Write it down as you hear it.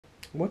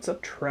What's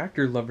up,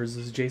 tractor lovers?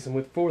 This is Jason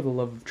with For the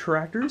Love of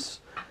Tractors,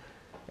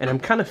 and I'm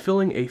kind of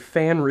filling a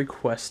fan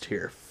request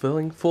here.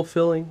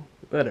 Fulfilling,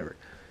 whatever.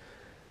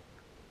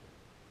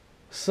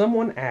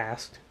 Someone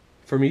asked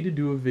for me to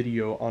do a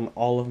video on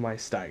all of my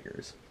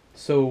Steigers.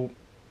 So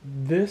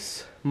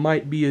this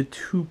might be a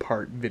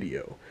two-part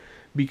video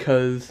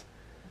because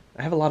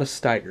I have a lot of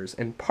Steigers,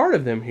 and part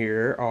of them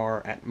here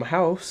are at my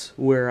house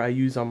where I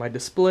use on my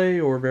display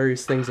or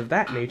various things of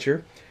that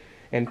nature,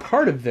 and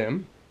part of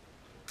them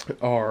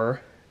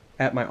are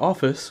at my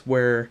office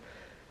where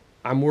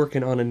I'm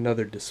working on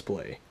another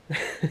display.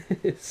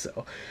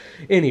 So,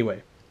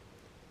 anyway,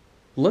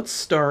 let's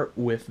start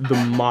with the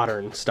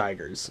modern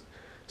Steigers.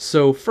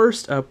 So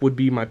first up would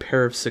be my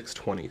pair of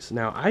 620s.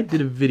 Now, I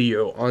did a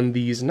video on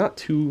these not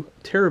too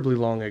terribly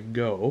long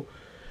ago,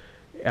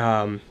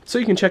 so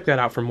you can check that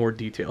out for more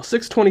detail.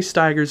 620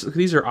 Steigers,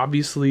 these are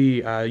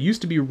obviously, used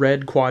to be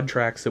red quad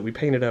tracks that we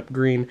painted up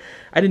green.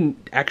 I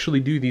didn't actually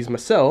do these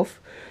myself.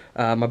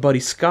 My buddy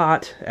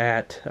Scott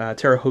at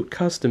Terre Haute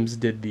Customs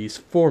did these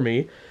for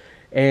me,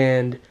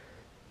 and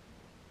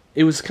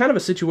it was kind of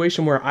a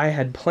situation where I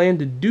had planned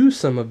to do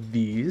some of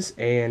these,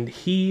 and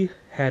he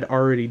had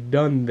already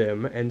done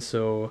them, and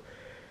so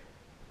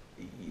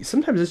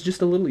sometimes it's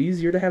just a little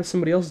easier to have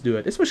somebody else do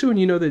it, especially when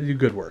you know they do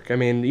good work. I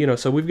mean, you know,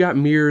 so we've got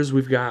mirrors,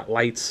 we've got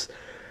lights,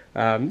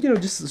 you know,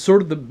 just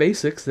sort of the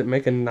basics that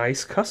make a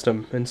nice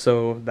custom, and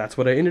so that's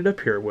what I ended up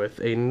here with,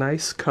 a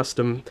nice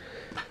custom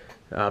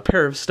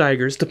pair of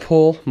Steigers to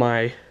pull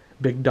my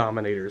big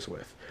Dominators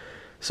with.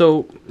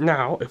 So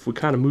now, if we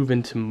kind of move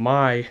into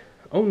my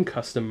own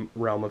custom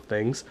realm of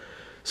things,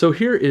 so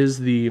here is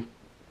the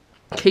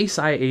Case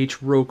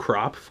IH row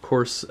crop, of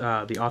course,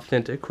 the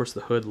authentic, of course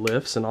the hood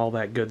lifts and all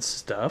that good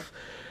stuff.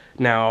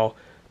 Now,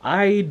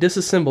 I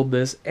disassembled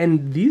this,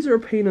 and these are a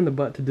pain in the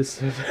butt to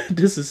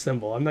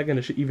disassemble. I'm not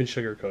going to even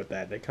sugarcoat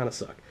that, they kind of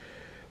suck.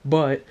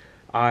 But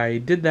I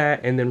did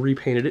that and then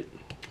repainted it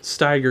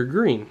Steiger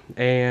green,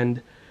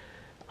 and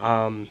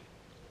turned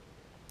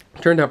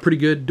out pretty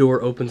good.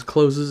 Door opens,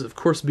 closes. Of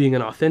course, being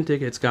an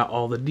authentic, it's got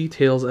all the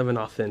details of an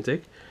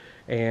authentic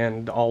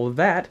and all of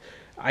that.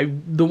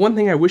 The one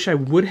thing I wish I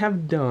would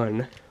have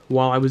done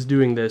while I was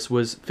doing this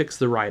was fix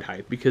the ride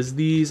height, because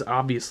these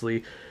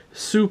obviously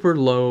super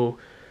low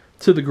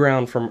to the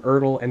ground from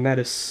Ertl, and that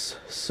is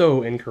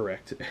so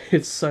incorrect.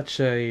 It's such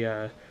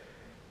a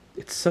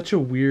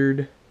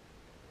weird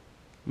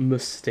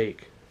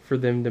mistake for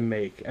them to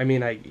make. I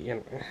mean,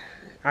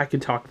 I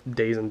could talk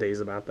days and days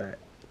about that.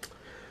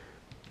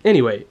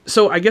 Anyway,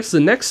 so I guess the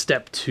next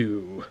step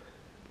to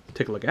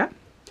take a look at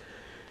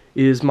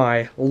is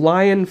my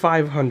Lion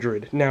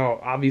 500. Now,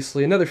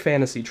 obviously, another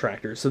fantasy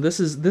tractor. So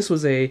this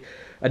was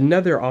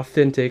another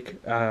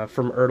authentic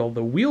from Ertl,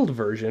 the wheeled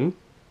version.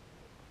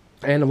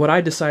 And what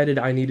I decided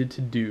I needed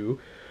to do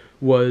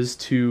was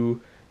to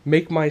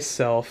make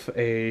myself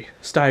a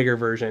Steiger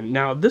version.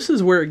 Now, this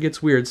is where it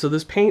gets weird. So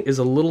this paint is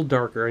a little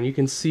darker, and you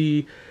can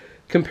see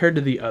compared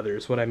to the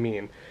others what I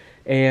mean.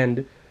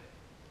 And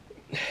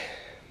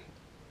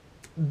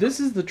this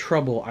is the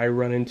trouble I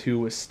run into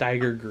with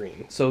Steiger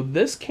green. So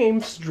this came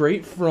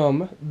straight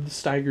from the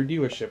Steiger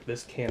dealership,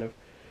 this can of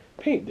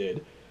paint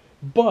did,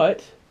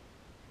 but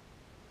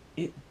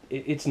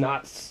it's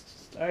not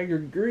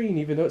Steiger green,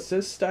 even though it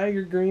says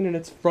Steiger green and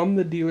it's from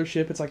the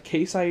dealership. It's like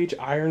Case IH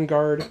Iron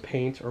Guard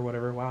paint or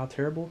whatever. Wow,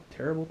 terrible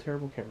camera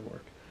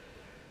work.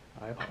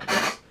 I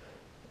apologize.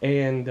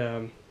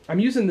 And I'm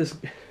using this,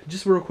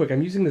 just real quick,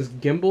 I'm using this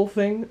gimbal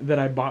thing that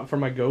I bought for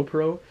my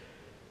GoPro,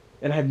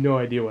 and I have no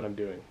idea what I'm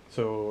doing.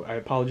 So I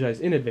apologize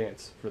in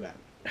advance for that,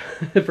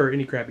 for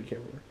any crappy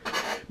camera work.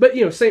 But,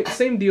 you know,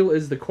 same deal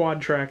as the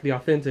quad track, the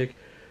authentic.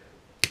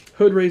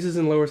 Hood raises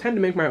and lowers. Had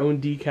to make my own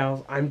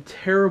decals. I'm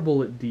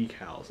terrible at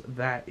decals.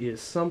 That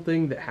is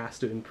something that has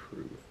to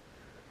improve.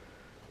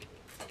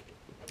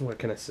 What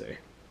can I say?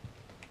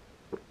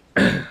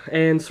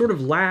 And sort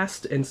of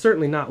last, and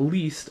certainly not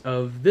least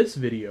of this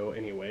video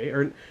anyway,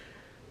 or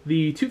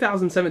the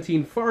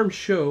 2017 Farm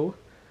Show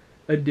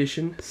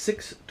Edition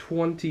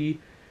 620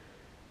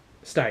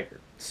 Steiger.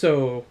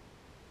 So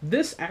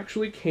this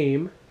actually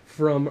came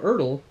from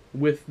Ertl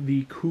with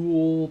the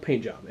cool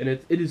paint job, and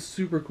it is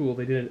super cool.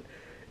 They did an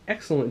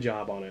excellent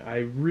job on it. I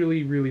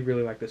really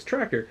like this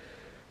tractor,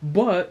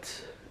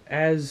 but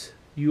as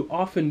you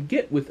often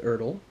get with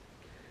Ertl,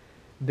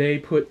 they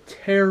put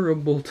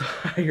terrible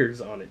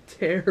tires on it.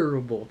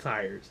 Terrible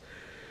tires.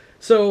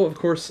 So of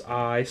course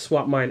I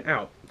swapped mine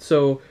out.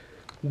 So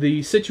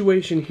the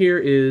situation here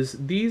is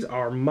these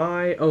are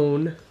my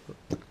own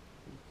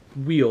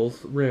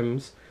wheels,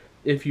 rims,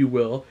 if you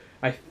will.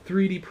 I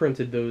 3D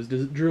printed those,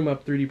 drew them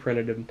up, 3D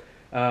printed them.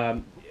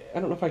 I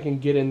don't know if I can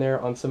get in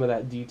there on some of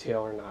that detail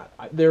or not.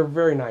 They're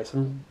very nice.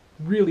 I'm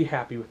really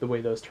happy with the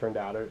way those turned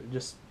out. I'm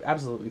just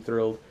absolutely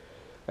thrilled,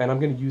 and I'm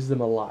going to use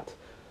them a lot.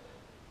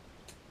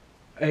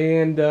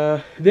 And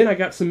then I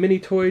got some mini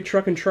toy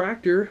truck and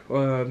tractor,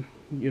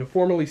 you know,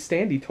 formerly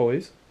Standy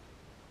toys.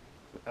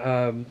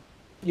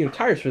 You know,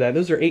 tires for that.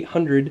 Those are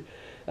 800.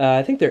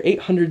 I think they're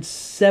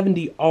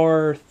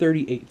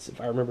 870R38s, if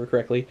I remember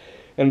correctly.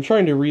 And I'm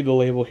trying to read the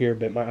label here,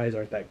 but my eyes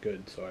aren't that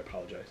good, so I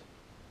apologize.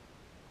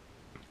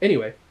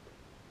 Anyway,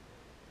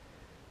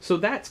 so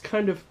that's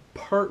kind of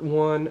part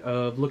one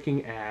of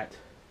looking at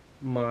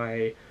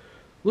my,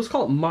 let's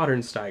call it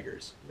modern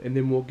Steigers, and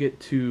then we'll get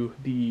to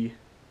the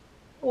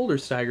older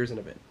Steigers in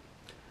a bit.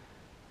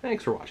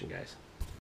 Thanks for watching, guys.